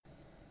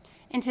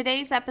In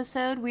today's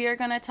episode, we are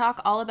going to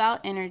talk all about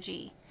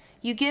energy.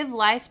 You give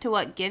life to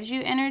what gives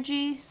you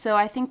energy, so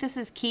I think this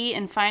is key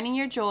in finding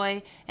your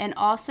joy and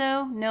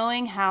also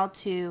knowing how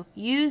to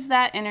use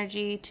that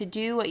energy to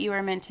do what you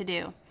are meant to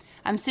do.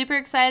 I'm super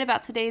excited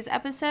about today's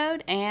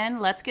episode,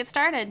 and let's get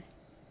started.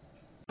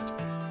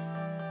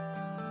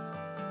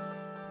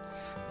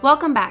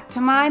 Welcome back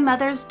to My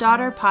Mother's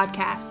Daughter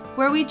podcast,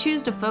 where we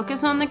choose to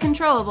focus on the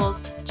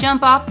controllables,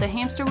 jump off the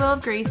hamster wheel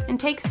of grief, and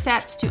take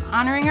steps to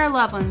honoring our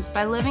loved ones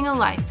by living a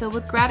life filled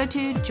with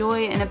gratitude,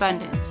 joy, and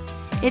abundance.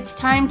 It's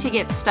time to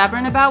get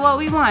stubborn about what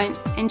we want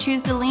and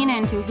choose to lean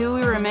into who we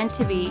were meant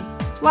to be,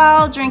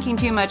 while drinking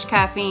too much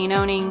caffeine,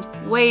 owning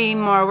way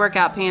more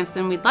workout pants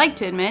than we'd like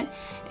to admit,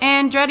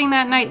 and dreading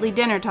that nightly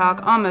dinner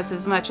talk almost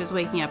as much as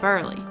waking up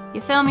early. You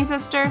feel me,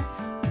 sister?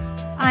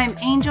 I'm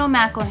Angel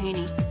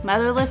McElhaney,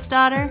 motherless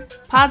daughter,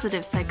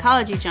 positive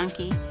psychology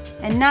junkie,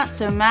 and not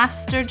so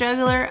master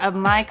juggler of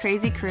my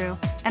crazy crew,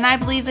 and I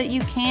believe that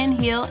you can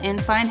heal and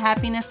find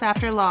happiness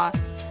after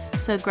loss.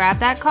 So grab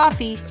that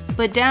coffee,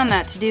 put down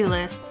that to-do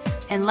list,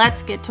 and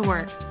let's get to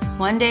work.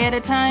 One day at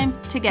a time,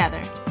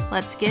 together.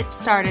 Let's get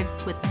started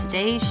with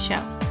today's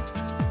show.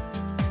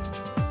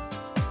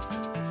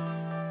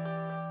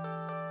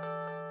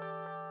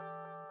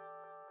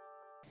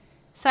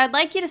 So I'd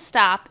like you to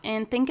stop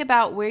and think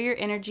about where your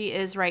energy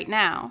is right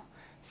now.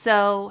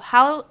 So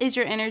how is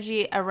your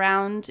energy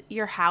around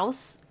your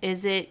house?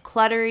 Is it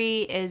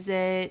cluttery? Is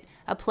it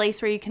a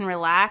place where you can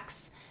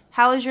relax?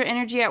 How is your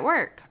energy at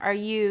work? Are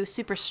you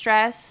super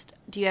stressed?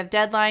 Do you have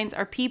deadlines?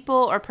 Are people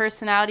or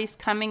personalities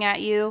coming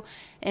at you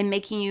and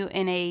making you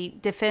in a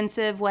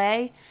defensive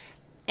way?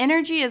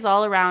 Energy is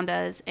all around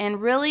us, and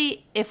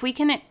really, if we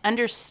can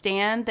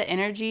understand the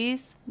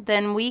energies,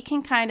 then we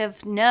can kind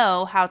of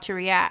know how to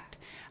react.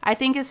 I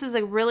think this is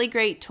a really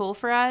great tool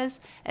for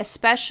us,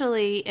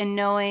 especially in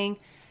knowing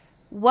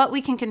what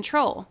we can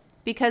control,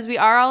 because we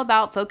are all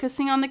about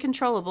focusing on the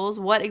controllables,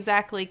 what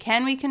exactly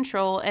can we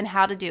control and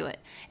how to do it.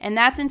 And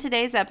that's in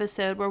today's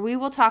episode, where we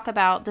will talk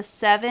about the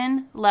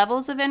 7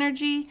 levels of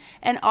energy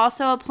and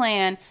also a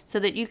plan so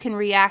that you can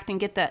react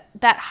and get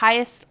that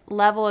highest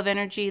level of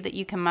energy that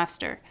you can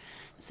muster.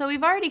 So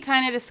we've already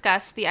kind of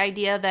discussed the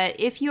idea that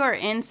if you are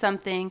in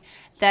something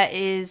that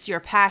is your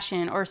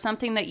passion or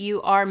something that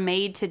you are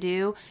made to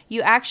do,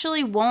 you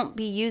actually won't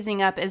be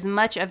using up as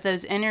much of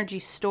those energy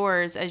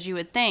stores as you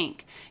would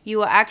think. You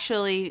will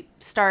actually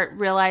start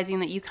realizing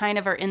that you kind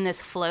of are in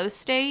this flow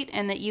state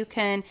and that you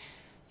can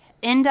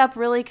end up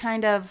really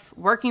kind of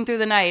working through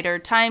the night, or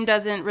time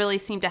doesn't really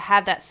seem to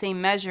have that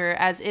same measure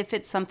as if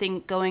it's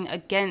something going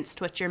against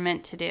what you're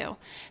meant to do.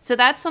 So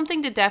that's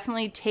something to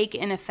definitely take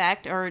in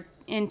effect or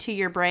into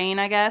your brain,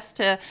 I guess,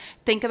 to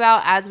think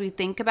about as we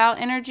think about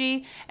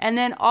energy. And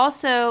then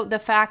also the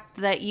fact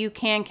that you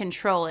can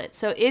control it.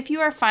 So if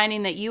you are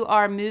finding that you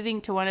are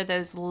moving to one of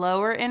those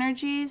lower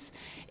energies,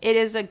 it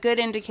is a good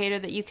indicator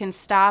that you can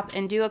stop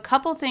and do a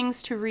couple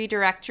things to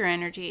redirect your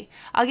energy.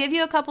 I'll give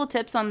you a couple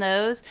tips on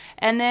those,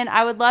 and then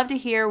I would love to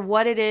hear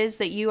what it is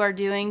that you are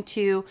doing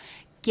to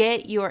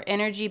get your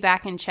energy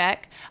back in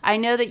check. I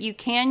know that you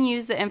can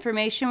use the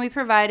information we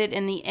provided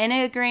in the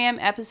Enneagram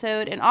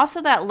episode and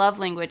also that love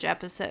language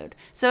episode.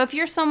 So if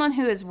you're someone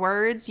who is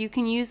words, you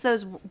can use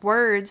those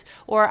words,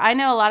 or I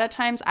know a lot of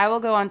times I will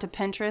go onto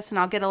Pinterest and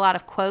I'll get a lot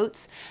of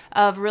quotes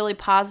of really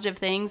positive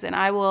things, and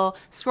I will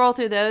scroll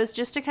through those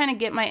just to kind of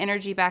get my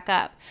energy back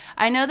up.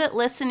 I know that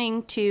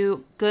listening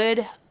to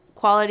good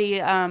quality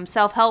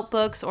self-help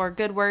books or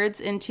good words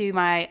into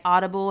my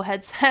Audible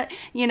headset,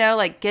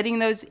 like getting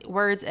those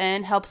words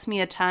in helps me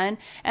a ton.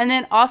 And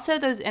then also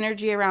those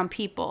energy around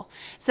people.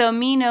 So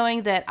me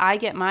knowing that I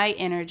get my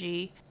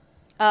energy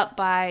up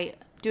by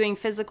doing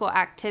physical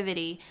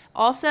activity,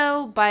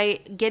 also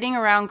by getting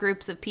around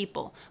groups of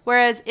people.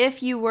 Whereas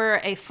if you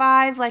were a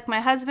 5 like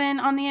my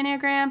husband on the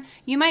Enneagram,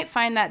 you might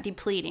find that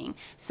depleting.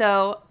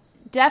 So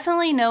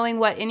definitely knowing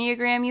what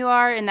Enneagram you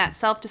are in that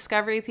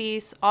self-discovery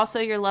piece,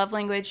 also your love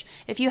language.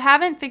 If you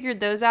haven't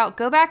figured those out,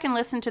 go back and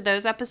listen to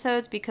those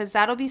episodes, because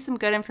that'll be some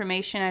good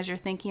information as you're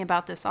thinking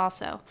about this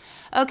also.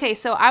 Okay,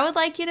 so I would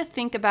like you to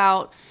think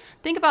about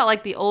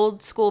like the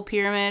old school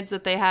pyramids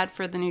that they had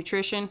for the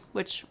nutrition,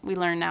 which we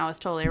learn now is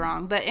totally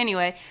wrong. But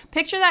anyway,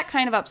 picture that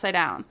kind of upside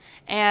down.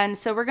 And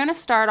so we're going to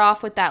start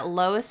off with that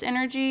lowest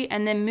energy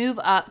and then move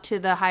up to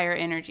the higher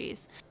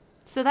energies.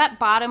 So that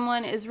bottom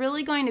one is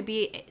really going to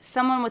be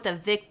someone with a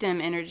victim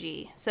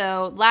energy.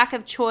 So lack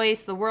of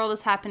choice, the world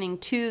is happening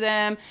to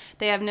them,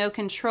 they have no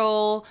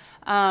control,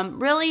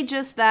 really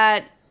just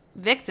that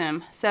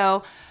victim.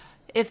 So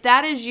if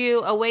that is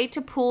you, a way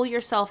to pull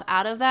yourself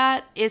out of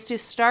that is to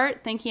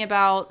start thinking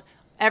about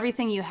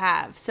everything you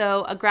have.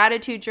 So a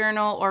gratitude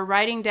journal or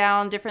writing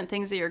down different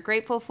things that you're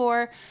grateful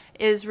for.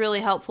 is really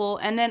helpful.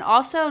 And then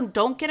also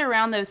don't get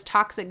around those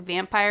toxic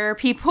vampire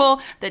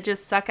people that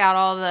just suck out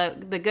all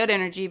the good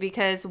energy,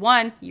 because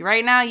one,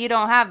 right now you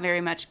don't have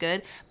very much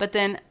good, but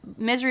then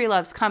misery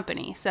loves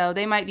company. So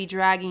they might be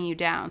dragging you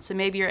down. So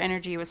maybe your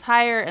energy was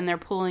higher and they're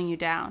pulling you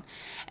down.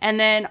 And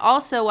then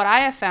also what I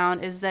have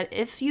found is that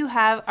if you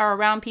are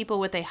around people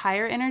with a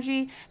higher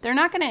energy, they're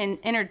not going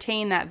to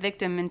entertain that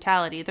victim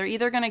mentality. They're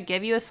either going to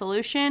give you a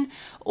solution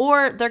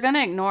or they're going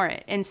to ignore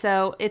it. And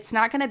so it's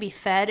not going to be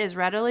fed as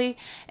readily.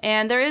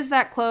 And there is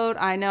that quote,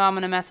 I know I'm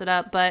going to mess it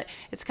up, but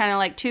it's kind of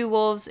like two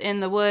wolves in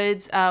the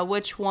woods.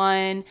 Which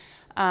one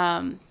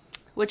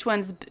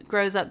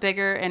grows up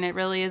bigger, and it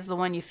really is the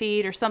one you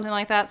feed, or something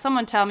like that.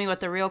 Someone tell me what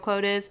the real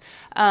quote is.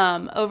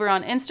 Over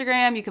on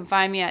Instagram, you can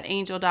find me at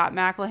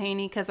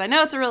angel.mclhaney, because I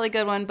know it's a really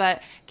good one,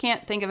 but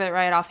can't think of it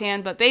right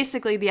offhand. But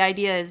basically the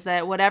idea is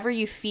that whatever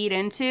you feed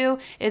into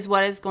is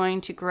what is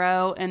going to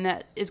grow, and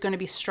that is going to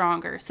be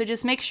stronger. So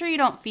just make sure you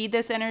don't feed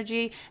this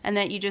energy and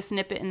that you just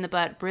nip it in the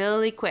bud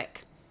really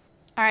quick.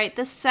 All right,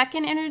 the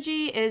second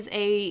energy is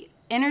a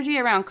energy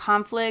around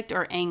conflict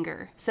or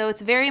anger. So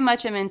it's very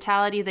much a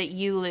mentality that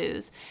you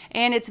lose.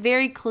 And it's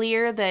very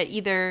clear that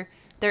either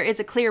there is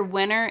a clear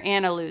winner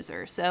and a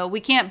loser. So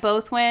we can't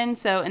both win.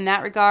 So in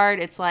that regard,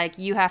 it's like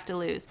you have to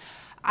lose.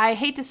 I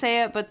hate to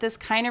say it, but this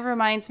kind of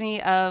reminds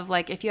me of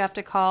like if you have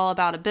to call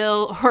about a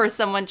bill or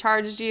someone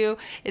charged you,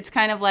 it's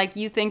kind of like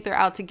you think they're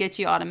out to get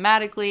you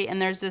automatically,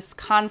 and there's this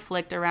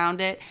conflict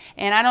around it.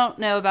 And I don't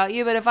know about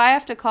you, but if I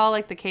have to call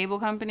like the cable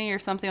company or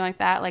something like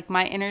that, like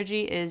my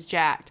energy is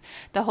jacked.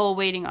 The whole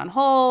waiting on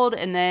hold,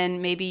 and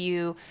then maybe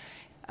you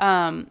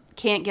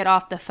can't get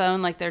off the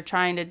phone, like they're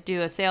trying to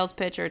do a sales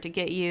pitch or to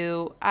get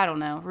you, I don't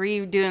know,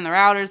 redoing the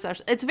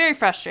routers. It's very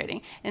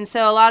frustrating. And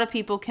so a lot of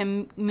people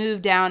can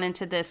move down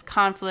into this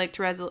conflict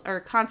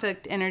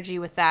energy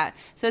with that.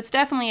 So it's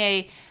definitely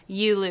a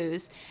you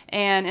lose.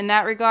 And in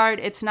that regard,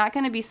 it's not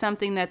going to be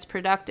something that's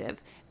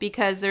productive,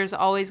 because there's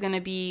always going to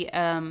be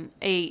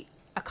a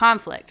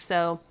conflict.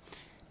 So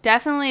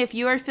definitely if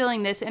you are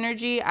feeling this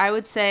energy, I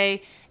would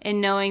say, in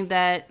knowing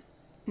that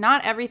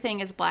not everything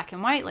is black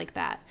and white like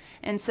that.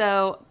 And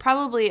so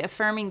probably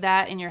affirming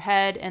that in your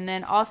head, and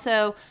then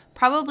also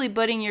probably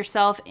putting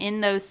yourself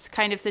in those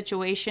kind of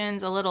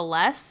situations a little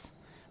less.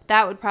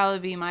 That would probably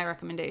be my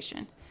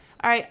recommendation.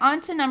 All right,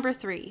 on to number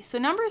 3. So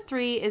number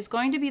 3 is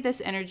going to be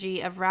this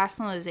energy of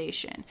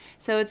rationalization.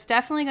 So it's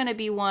definitely going to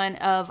be one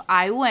of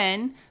I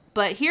win,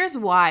 but here's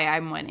why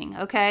I'm winning,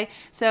 okay?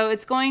 So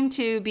it's going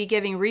to be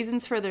giving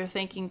reasons for their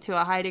thinking to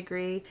a high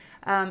degree.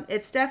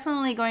 It's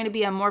definitely going to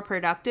be a more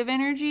productive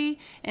energy.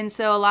 And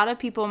so a lot of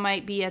people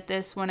might be at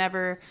this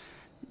whenever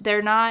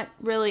they're not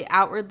really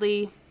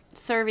outwardly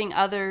serving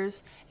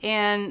others,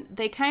 and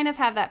they kind of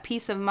have that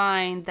peace of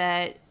mind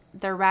that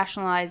they're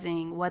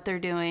rationalizing what they're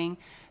doing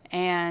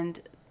and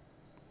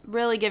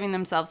really giving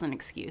themselves an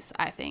excuse,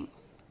 I think.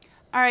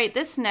 All right,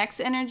 this next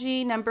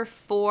energy, number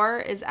 4,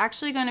 is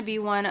actually going to be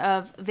one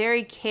of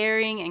very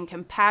caring and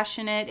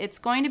compassionate. It's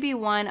going to be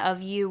one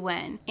of you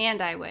win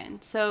and I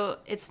win. So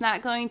it's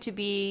not going to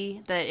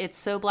be that it's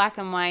so black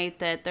and white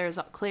that there's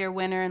a clear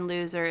winner and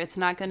loser. It's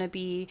not going to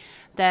be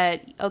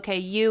that, okay,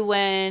 you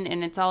win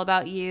and it's all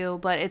about you,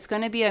 but it's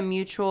going to be a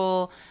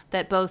mutual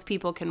that both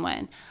people can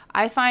win.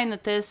 I find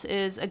that this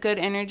is a good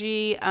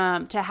energy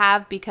to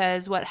have,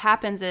 because what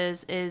happens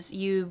is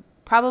you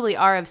probably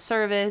are of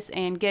service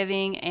and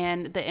giving,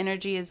 and the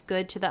energy is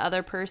good to the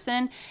other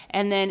person,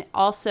 and then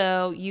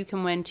also you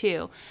can win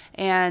too.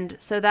 And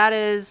so that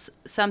is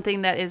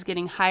something that is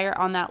getting higher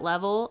on that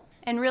level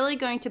and really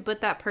going to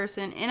put that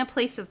person in a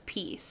place of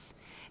peace.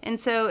 And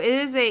so it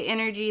is a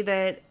energy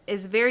that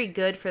is very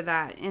good for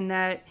that, in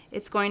that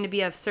it's going to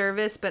be of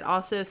service but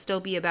also still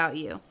be about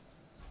you.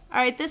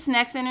 All right, this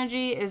next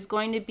energy is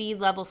going to be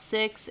level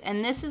 6,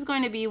 and this is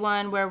going to be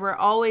one where we're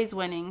always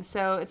winning.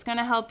 So it's going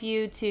to help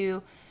you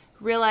to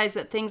realize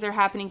that things are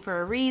happening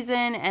for a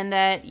reason, and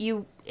that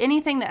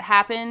anything that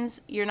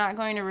happens, you're not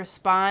going to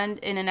respond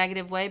in a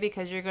negative way,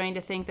 because you're going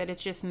to think that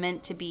it's just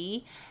meant to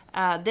be.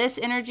 This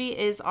energy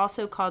is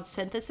also called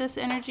synthesis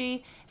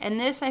energy, and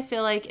this I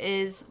feel like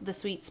is the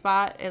sweet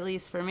spot, at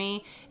least for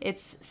me.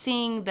 It's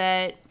seeing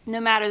that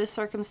no matter the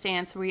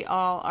circumstance, we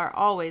all are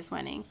always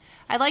winning.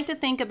 I'd like to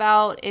think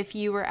about if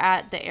you were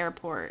at the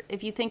airport.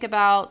 If you think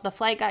about the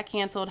flight got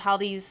canceled, how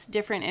these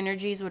different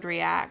energies would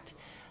react.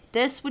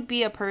 This would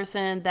be a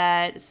person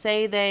that,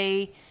 say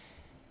they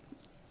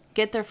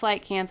get their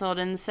flight canceled,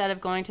 and instead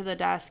of going to the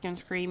desk and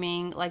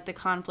screaming like the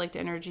conflict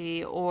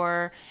energy,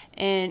 or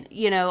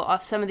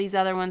some of these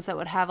other ones that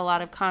would have a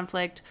lot of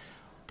conflict,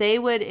 they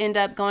would end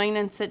up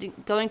going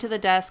to the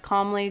desk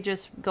calmly,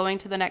 just going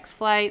to the next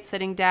flight,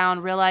 sitting down,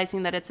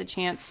 realizing that it's a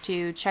chance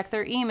to check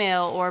their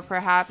email, or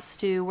perhaps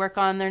to work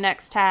on their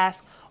next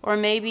task, or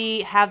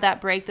maybe have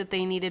that break that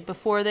they needed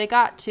before they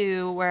got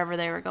to wherever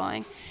they were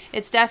going.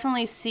 It's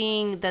definitely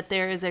seeing that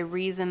there is a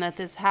reason that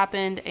this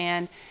happened,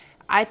 and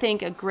I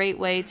think a great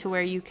way to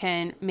where you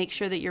can make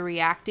sure that you're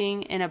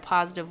reacting in a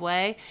positive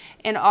way.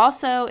 And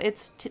also,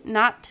 it's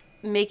not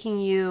making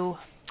you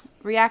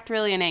react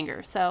really in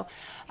anger. So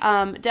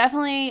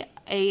definitely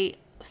a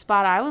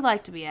spot I would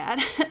like to be at.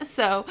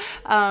 So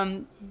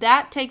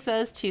that takes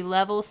us to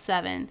level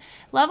 7.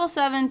 Level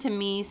 7 to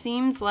me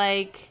seems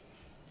like,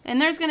 and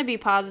there's going to be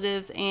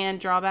positives and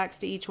drawbacks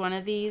to each one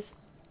of these,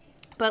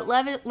 but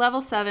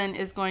level 7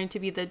 is going to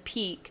be the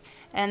peak,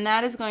 and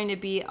that is going to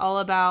be all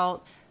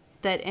about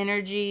that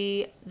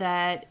energy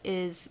that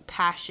is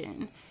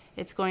passion.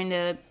 It's going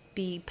to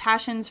be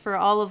passions for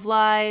all of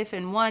life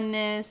and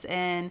oneness,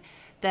 and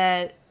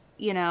that,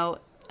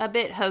 a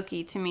bit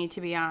hokey to me,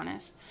 to be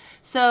honest.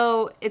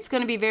 So it's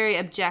going to be very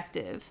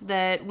objective,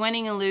 that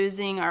winning and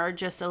losing are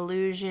just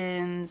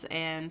illusions,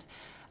 and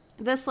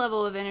this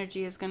level of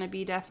energy is going to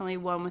be definitely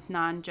one with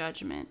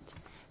non-judgment.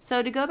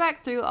 So to go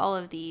back through all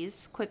of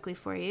these quickly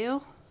for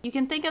you, you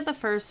can think of the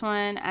first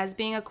one as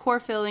being a core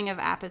feeling of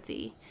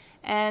apathy,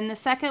 and the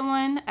second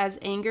one as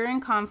anger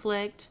and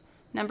conflict.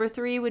 Number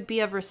 3 would be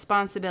of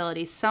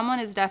responsibility. Someone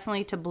is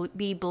definitely to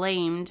be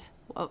blamed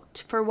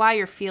for why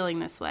you're feeling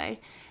this way.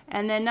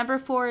 And then number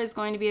 4 is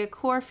going to be a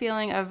core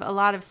feeling of a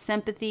lot of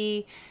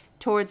sympathy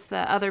towards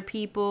the other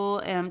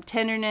people,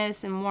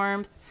 tenderness and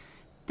warmth,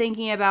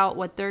 thinking about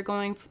what they're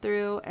going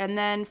through. And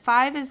then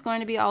 5 is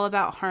going to be all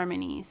about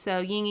harmony. So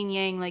yin and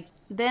yang.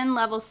 Then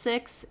level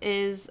 6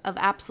 is of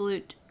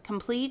absolute,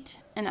 complete,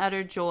 and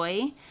utter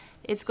joy.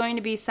 It's going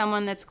to be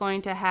someone that's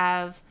going to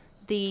have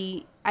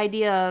the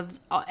idea of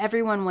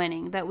everyone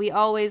winning, that we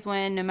always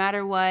win no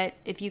matter what,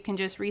 if you can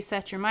just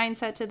reset your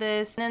mindset to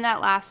this. And then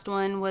that last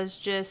one was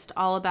just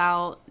all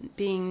about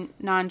being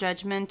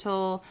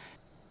non-judgmental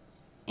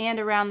and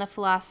around the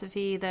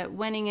philosophy that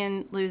winning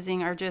and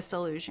losing are just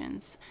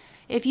illusions.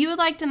 If you would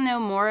like to know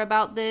more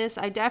about this,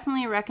 I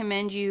definitely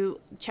recommend you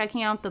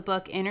checking out the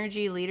book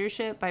Energy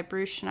Leadership by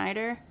Bruce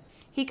Schneider.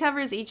 He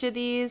covers each of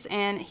these,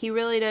 and he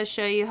really does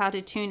show you how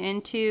to tune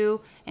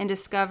into and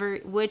discover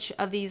which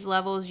of these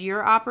levels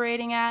you're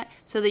operating at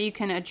so that you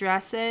can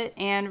address it,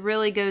 and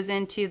really goes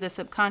into the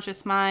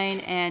subconscious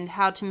mind and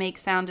how to make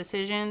sound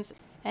decisions.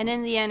 And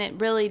in the end,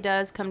 it really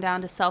does come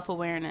down to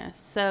self-awareness.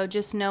 So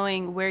just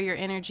knowing where your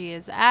energy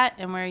is at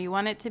and where you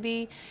want it to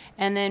be,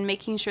 and then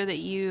making sure that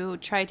you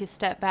try to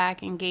step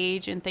back,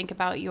 engage, and think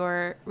about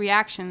your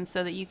reactions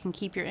so that you can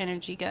keep your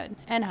energy good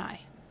and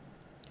high.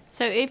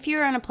 So if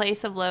you're in a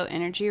place of low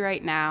energy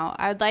right now,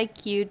 I'd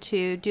like you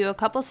to do a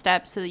couple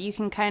steps so that you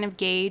can kind of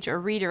gauge or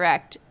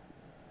redirect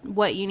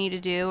what you need to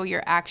do,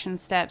 your action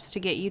steps to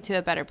get you to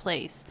a better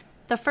place.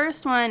 The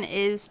first one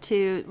is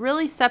to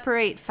really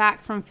separate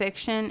fact from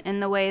fiction in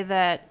the way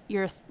that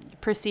you're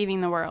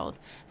perceiving the world.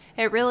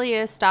 It really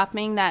is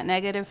stopping that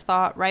negative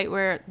thought right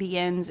where it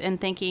begins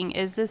and thinking,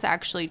 is this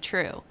actually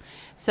true?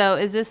 So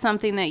is this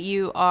something that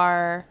you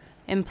are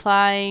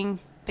implying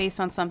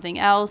based on something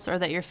else, or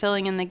that you're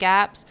filling in the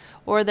gaps,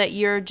 or that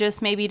you're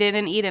just maybe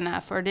didn't eat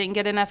enough or didn't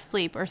get enough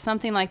sleep or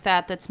something like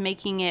that that's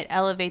making it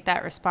elevate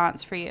that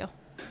response for you.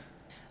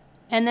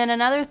 And then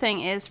another thing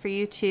is for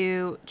you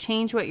to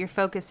change what you're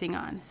focusing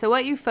on. So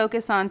what you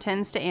focus on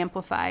tends to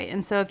amplify.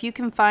 And so if you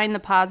can find the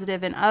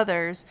positive in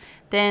others,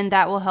 then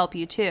that will help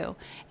you too.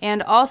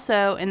 And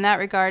also in that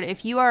regard,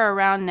 if you are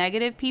around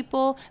negative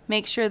people,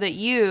 make sure that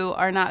you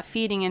are not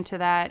feeding into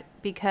that,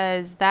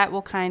 because that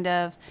will kind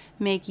of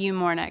make you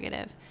more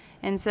negative.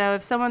 And so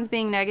if someone's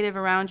being negative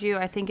around you,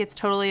 I think it's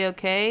totally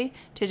okay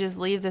to just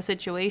leave the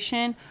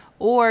situation,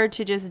 or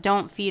to just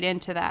don't feed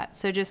into that.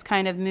 So just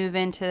kind of move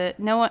into,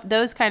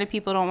 those kind of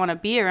people don't want to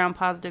be around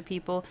positive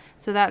people.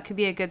 So that could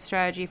be a good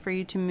strategy for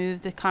you to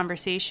move the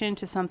conversation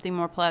to something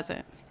more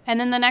pleasant. And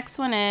then the next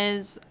one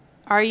is,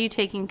 are you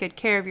taking good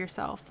care of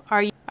yourself?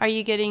 Are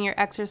you getting your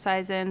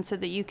exercise in so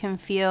that you can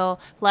feel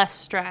less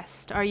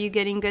stressed? Are you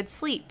getting good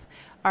sleep?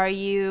 Are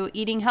you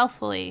eating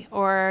healthfully?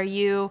 Or are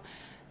you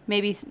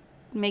maybe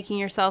making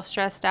yourself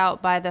stressed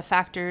out by the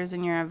factors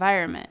in your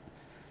environment?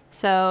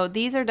 So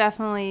these are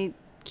definitely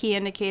key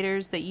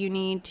indicators that you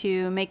need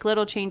to make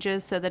little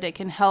changes so that it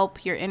can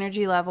help your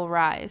energy level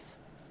rise.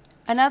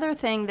 Another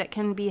thing that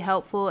can be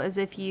helpful is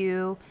if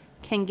you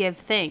can give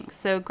thanks.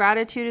 So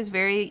gratitude is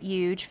very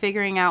huge,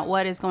 figuring out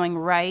what is going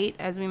right,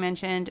 as we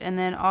mentioned, and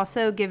then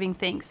also giving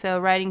thanks. So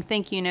writing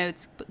thank you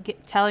notes,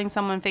 telling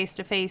someone face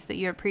to face that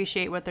you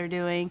appreciate what they're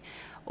doing,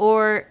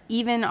 or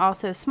even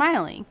also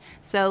smiling.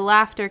 So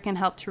laughter can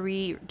help to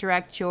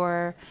redirect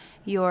your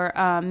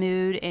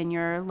mood and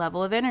your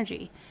level of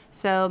energy.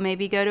 So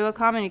maybe go to a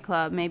comedy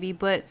club, maybe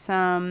put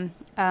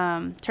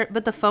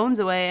the phones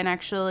away and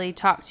actually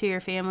talk to your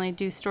family,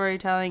 do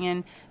storytelling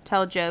and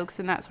tell jokes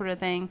and that sort of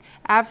thing.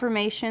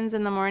 Affirmations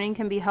in the morning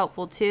can be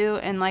helpful too.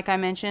 And like I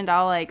mentioned,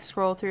 I'll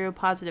scroll through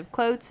positive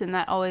quotes, and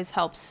that always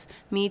helps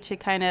me to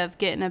kind of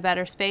get in a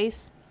better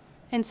space.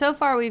 And so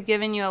far we've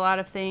given you a lot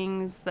of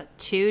things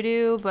to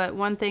do, but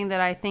one thing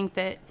that I think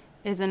that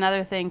is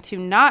another thing to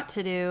not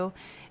to do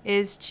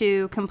is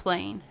to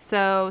complain.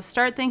 So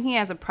start thinking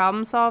as a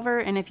problem solver,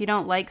 and if you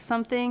don't like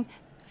something,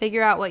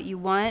 figure out what you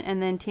want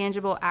and then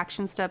tangible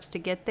action steps to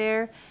get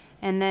there,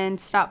 and then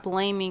stop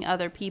blaming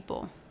other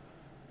people.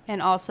 And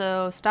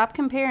also stop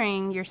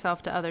comparing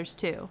yourself to others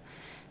too.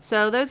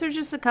 So those are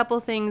just a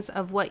couple things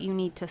of what you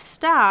need to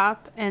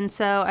stop, and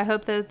so I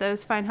hope that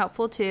those find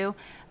helpful too.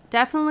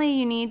 definitely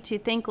you need to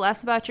think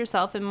less about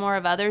yourself and more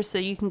of others so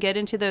you can get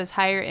into those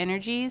higher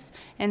energies.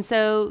 And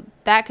so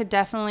that could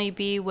definitely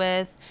be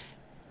with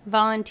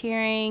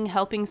volunteering,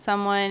 helping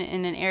someone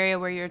in an area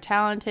where you're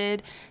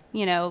talented,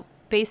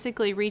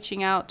 basically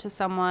reaching out to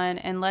someone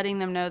and letting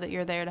them know that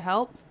you're there to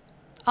help.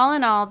 All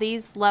in all,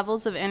 these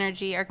levels of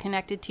energy are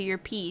connected to your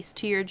peace,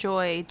 to your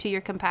joy, to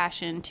your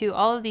compassion, to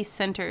all of these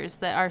centers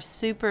that are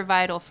super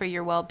vital for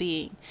your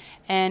well-being.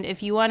 And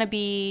if you want to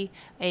be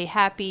a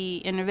happy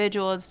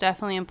individual, it's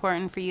definitely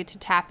important for you to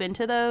tap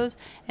into those.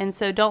 And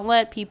so don't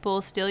let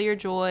people steal your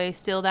joy,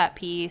 steal that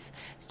peace,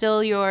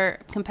 steal your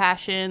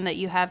compassion that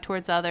you have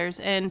towards others,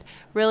 and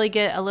really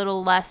get a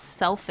little less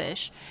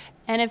selfish.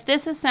 And if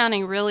this is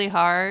sounding really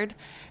hard,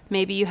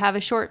 maybe you have a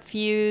short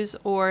fuse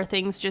or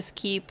things just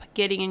keep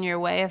getting in your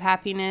way of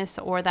happiness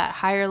or that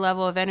higher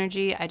level of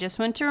energy, I just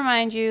want to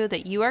remind you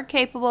that you are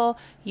capable,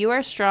 you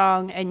are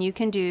strong, and you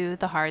can do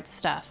the hard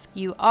stuff.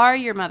 You are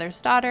your mother's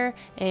daughter,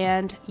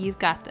 and you've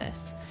got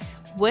this.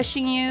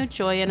 Wishing you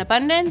joy and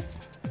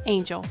abundance,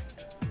 Angel.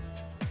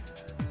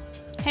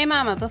 Hey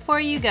mama, before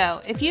you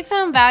go, if you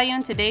found value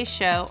in today's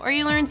show or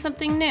you learned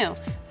something new,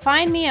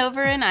 find me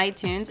over in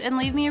iTunes and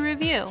leave me a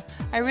review.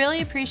 I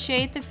really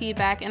appreciate the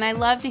feedback and I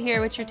love to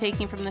hear what you're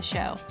taking from the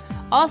show.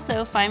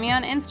 Also, find me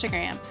on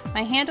Instagram.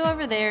 My handle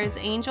over there is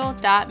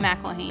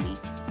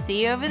angel.mcilhaney.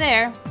 See you over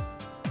there.